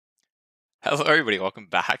Hello everybody, welcome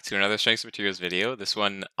back to another Strengths Materials video. This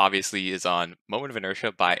one obviously is on moment of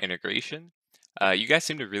inertia by integration. You guys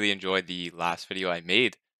seem to really enjoy the last video I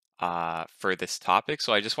made for this topic,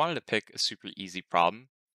 so I just wanted to pick a super easy problem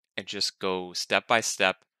and just go step by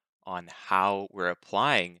step on how we're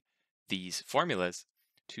applying these formulas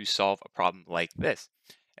to solve a problem like this.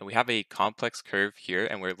 And we have a complex curve here,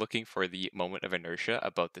 and we're looking for the moment of inertia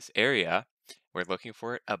about this area. We're looking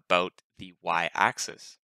for it about the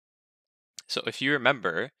y-axis. So if you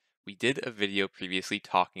remember, we did a video previously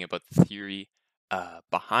talking about the theory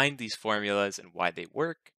behind these formulas and why they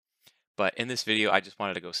work. But in this video, I just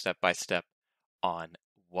wanted to go step by step on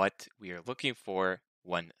what we are looking for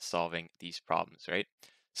when solving these problems, right?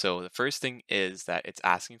 So the first thing is that it's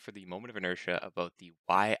asking for the moment of inertia about the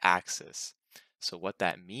y-axis. So what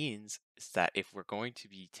that means is that if we're going to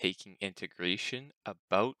be taking integration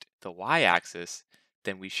about the y-axis,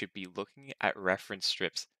 then we should be looking at reference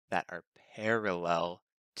strips that are parallel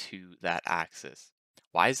to that axis.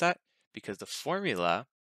 Why is that? Because the formula,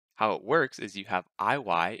 how it works is you have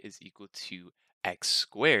Iy is equal to x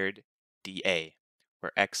squared dA,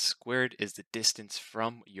 where x squared is the distance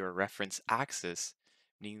from your reference axis,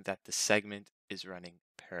 meaning that the segment is running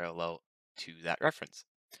parallel to that reference.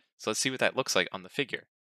 So let's see what that looks like on the figure.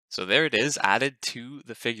 So there it is added to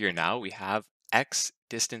the figure now. We have x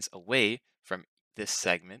distance away from this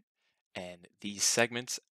segment, and these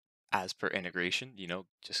segments, as per integration,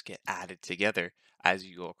 just get added together as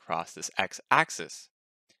you go across this x-axis,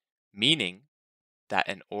 meaning that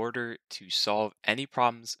in order to solve any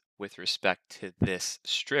problems with respect to this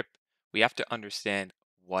strip, we have to understand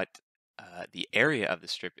what the area of the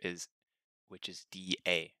strip is, which is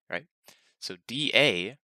dA, right? So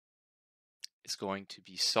dA is going to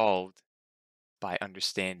be solved by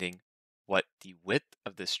understanding what the width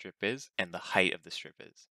of the strip is and the height of the strip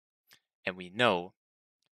is. And we know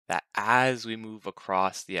that as we move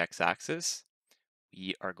across the x-axis,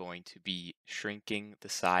 we are going to be shrinking the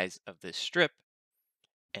size of this strip,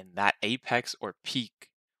 and that apex or peak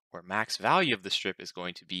or max value of the strip is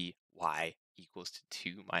going to be y equals to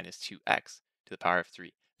 2 minus 2x to the power of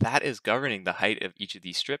 3. That is governing the height of each of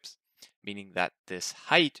these strips, meaning that this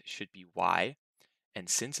height should be y, and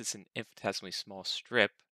since it's an infinitesimally small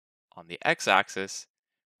strip on the x-axis,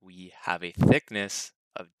 we have a thickness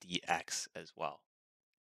of dx as well.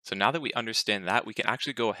 So now that we understand that, we can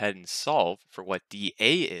actually go ahead and solve for what dA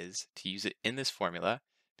is to use it in this formula,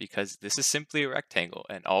 because this is simply a rectangle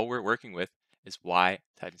and all we're working with is y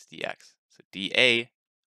times dx. So dA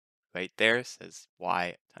right there says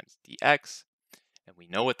y times dx, and we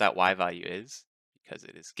know what that y value is because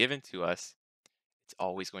it is given to us. It's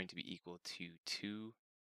always going to be equal to 2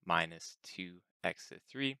 minus 2x to the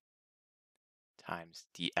 3 times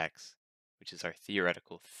dx, which is our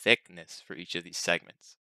theoretical thickness for each of these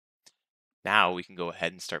segments. Now we can go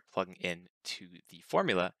ahead and start plugging in to the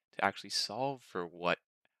formula to actually solve for what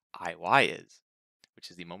Iy is, which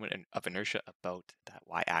is the moment of inertia about that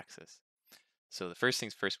y-axis. So the first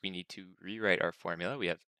things first, we need to rewrite our formula. We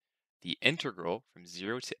have the integral from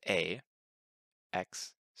 0 to a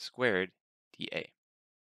x squared dA.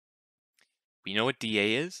 We know what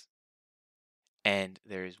dA is, and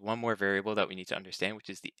there's one more variable that we need to understand, which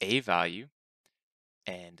is the a value.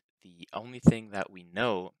 And the only thing that we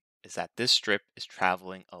know is that this strip is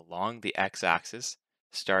traveling along the x-axis,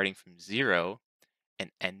 starting from 0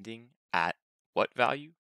 and ending at what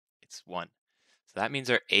value? It's 1. So that means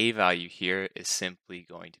our a value here is simply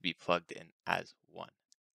going to be plugged in as 1.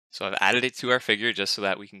 So I've added it to our figure just so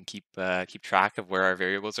that we can keep track of where our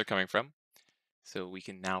variables are coming from. So we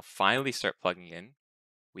can now finally start plugging in.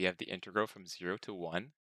 We have the integral from 0 to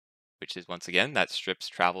 1, which is once again that strip's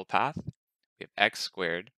travel path. We have x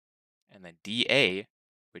squared, and then dA,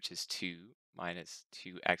 which is 2 minus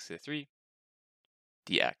 2x to the 3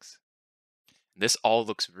 dx. This all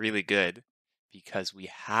looks really good because we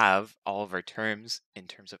have all of our terms in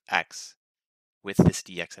terms of x with this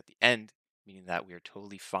dx at the end, meaning that we are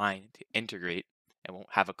totally fine to integrate and won't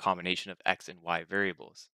have a combination of x and y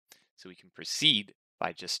variables. So we can proceed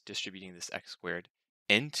by just distributing this x squared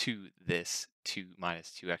into this 2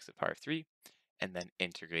 minus 2x to the power of 3 and then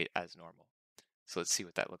integrate as normal. So let's see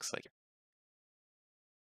what that looks like.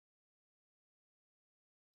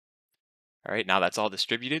 All right, now that's all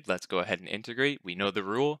distributed. Let's go ahead and integrate. We know the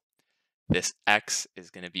rule. This x is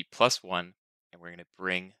going to be plus 1, and we're going to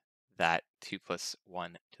bring that 2 plus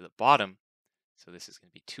 1 to the bottom. So this is going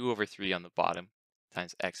to be 2 over 3 on the bottom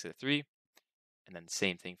times x to the 3. And then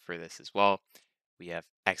same thing for this as well. We have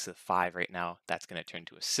x to the 5 right now. That's going to turn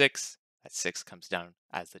to a 6. That 6 comes down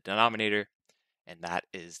as the denominator. And that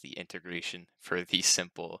is the integration for these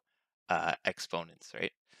simple exponents,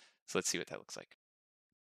 right? So let's see what that looks like.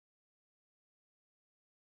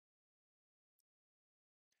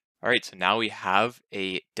 All right, so now we have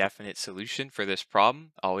a definite solution for this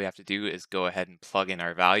problem. All we have to do is go ahead and plug in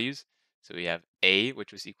our values. So we have a,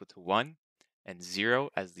 which was equal to 1, and 0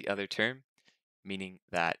 as the other term, meaning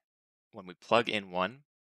that when we plug in 1,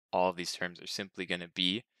 all of these terms are simply going to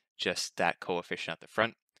be just that coefficient at the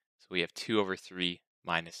front. So we have 2 over 3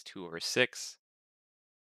 minus 2 over 6.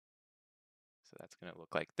 So that's going to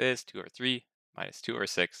look like this, 2 over 3 minus 2 over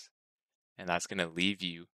 6. And that's going to leave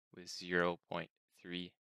you with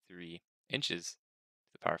 0.33 inches to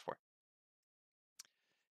the power 4.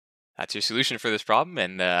 That's your solution for this problem,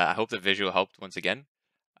 and I hope the visual helped once again.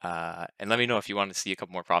 And let me know if you want to see a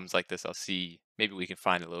couple more problems like this. I'll see, maybe we can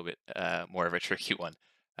find a little bit more of a tricky one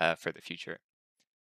for the future.